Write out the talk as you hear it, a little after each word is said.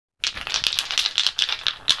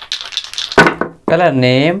Colour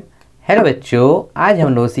name. Hello बच्चों, आज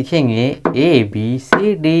हम लोग सीखेंगे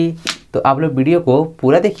ABCD। तो आप लोग वीडियो को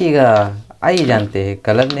पूरा देखिएगा। आइए जानते हैं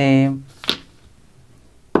colour name.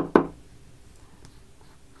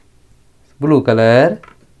 Blue colour,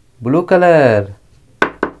 blue colour.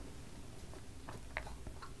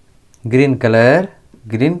 Green colour,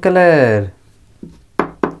 green colour.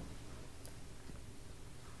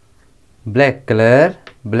 Black colour,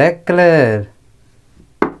 black colour.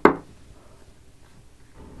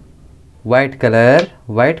 White colour,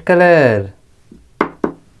 white colour.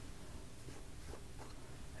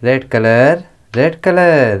 Red colour, red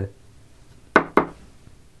colour.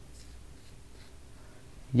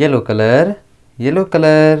 Yellow colour, yellow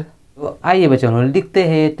colour. तो आइए बच्चों हम लोग लिखते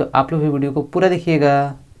हैं, तो आप लोग भी वीडियो को पूरा देखिएगा।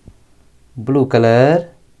 Blue colour.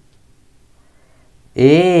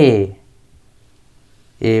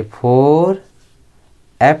 A for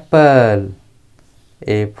apple,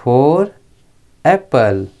 A for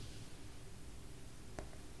apple.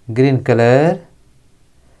 Green color.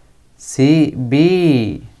 B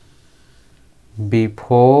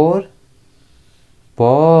for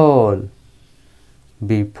ball,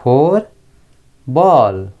 B for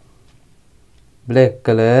ball. Black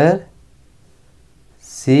color.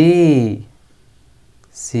 C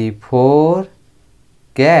for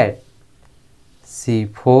cat, C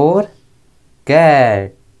for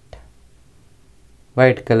cat.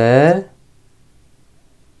 White color.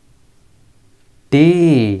 D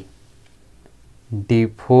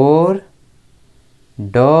for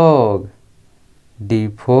dog, D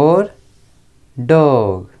for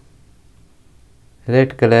dog.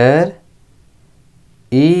 Red color.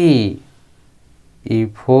 E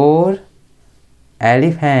for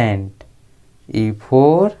elephant, E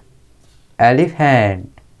for elephant.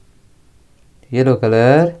 Yellow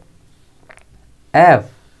color. F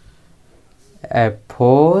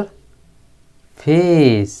for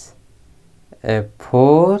fish, F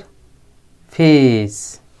for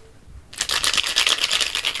fish.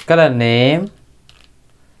 Color name.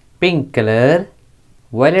 Pink color,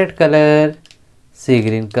 violet color, sea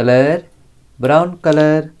green color, brown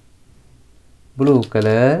color, blue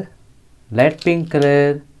color, light pink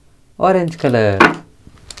colour, orange colour.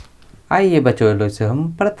 आइए बच्चों लोग से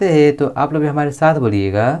हम पढ़ते हैं, तो आप लोग भी हमारे साथ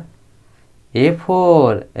बोलिएगा। A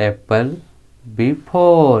for apple, B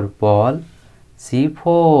for ball, C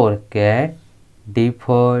for cat, D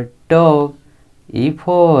for dog, E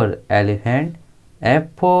for elephant, F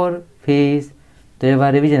for fish। तो एक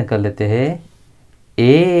बार रिवीजन कर लेते हैं।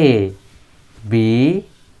 A B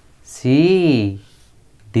C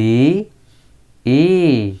D E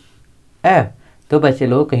F। तो बच्चे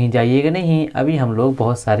लोग कहीं जाइएगा नहीं, अभी हम लोग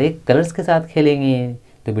बहुत सारे कलर्स के साथ खेलेंगे,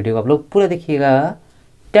 तो वीडियो को आप लोग पूरा देखिएगा।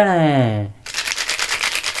 Ton.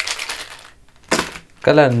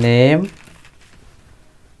 Colour name.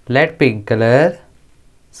 Light pink colour,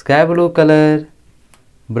 sky blue colour,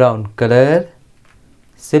 brown colour,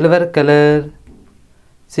 silver colour,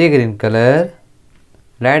 सी green colour,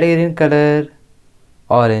 light green colour,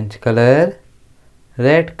 orange colour,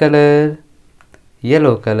 red colour,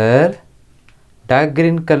 yellow colour, dark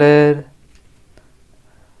green colour,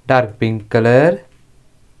 dark pink colour,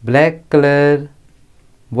 black colour,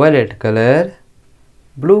 violet colour,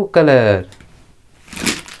 blue colour.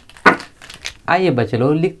 आइए बच्चे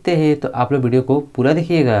लोग लिखते हैं, तो आप लोग video को पूरा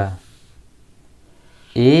देखिएगा।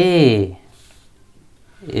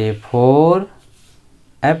 A for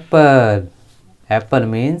apple, apple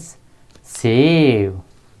means सेब।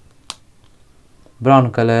 Brown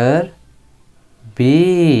colour. B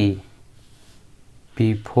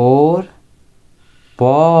for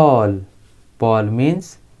ball, ball means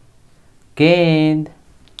गेंद।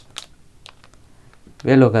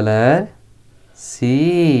 Yellow colour. C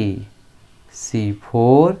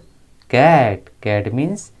for cat, cat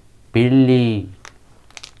means बिल्ली।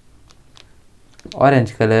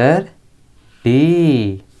 Orange colour. D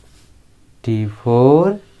for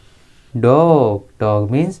dog, dog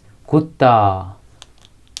means कुत्ता।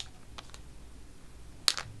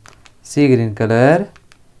 सी green colour.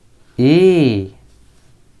 E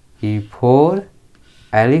for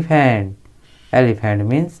elephant, elephant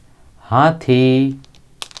means हाथी।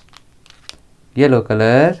 Yellow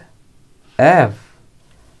colour. F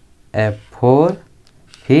for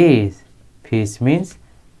fish, fish means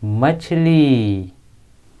मछली।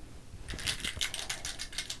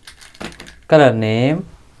 Colour name.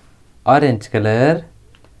 Orange colour,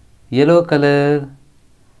 yellow colour,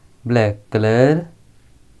 black colour,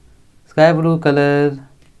 sky blue colour,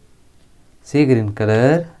 सी green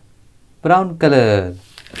colour, brown colour.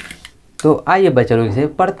 तो आइए बच्चे लोग इसे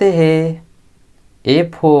पढ़ते हैं। A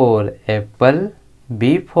for apple,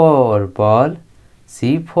 B for ball, C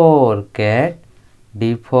for cat, D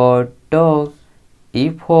for dog, E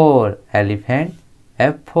for elephant,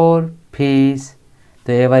 F for fish।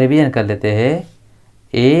 तो एक बार revision कर लेते हैं।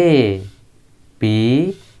 A B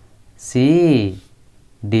C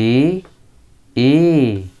D E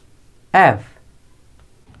F।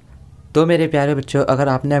 तो मेरे प्यारे बच्चों, अगर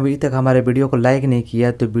आपने अभी तक हमारे वीडियो को लाइक नहीं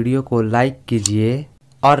किया तो वीडियो को लाइक कीजिए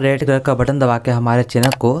और रेड कलर का बटन दबा के हमारे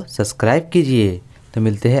चैनल को सब्सक्राइब कीजिए। तो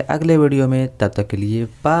मिलते हैं अगले वीडियो में, तब तक के लिए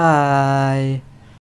बाय।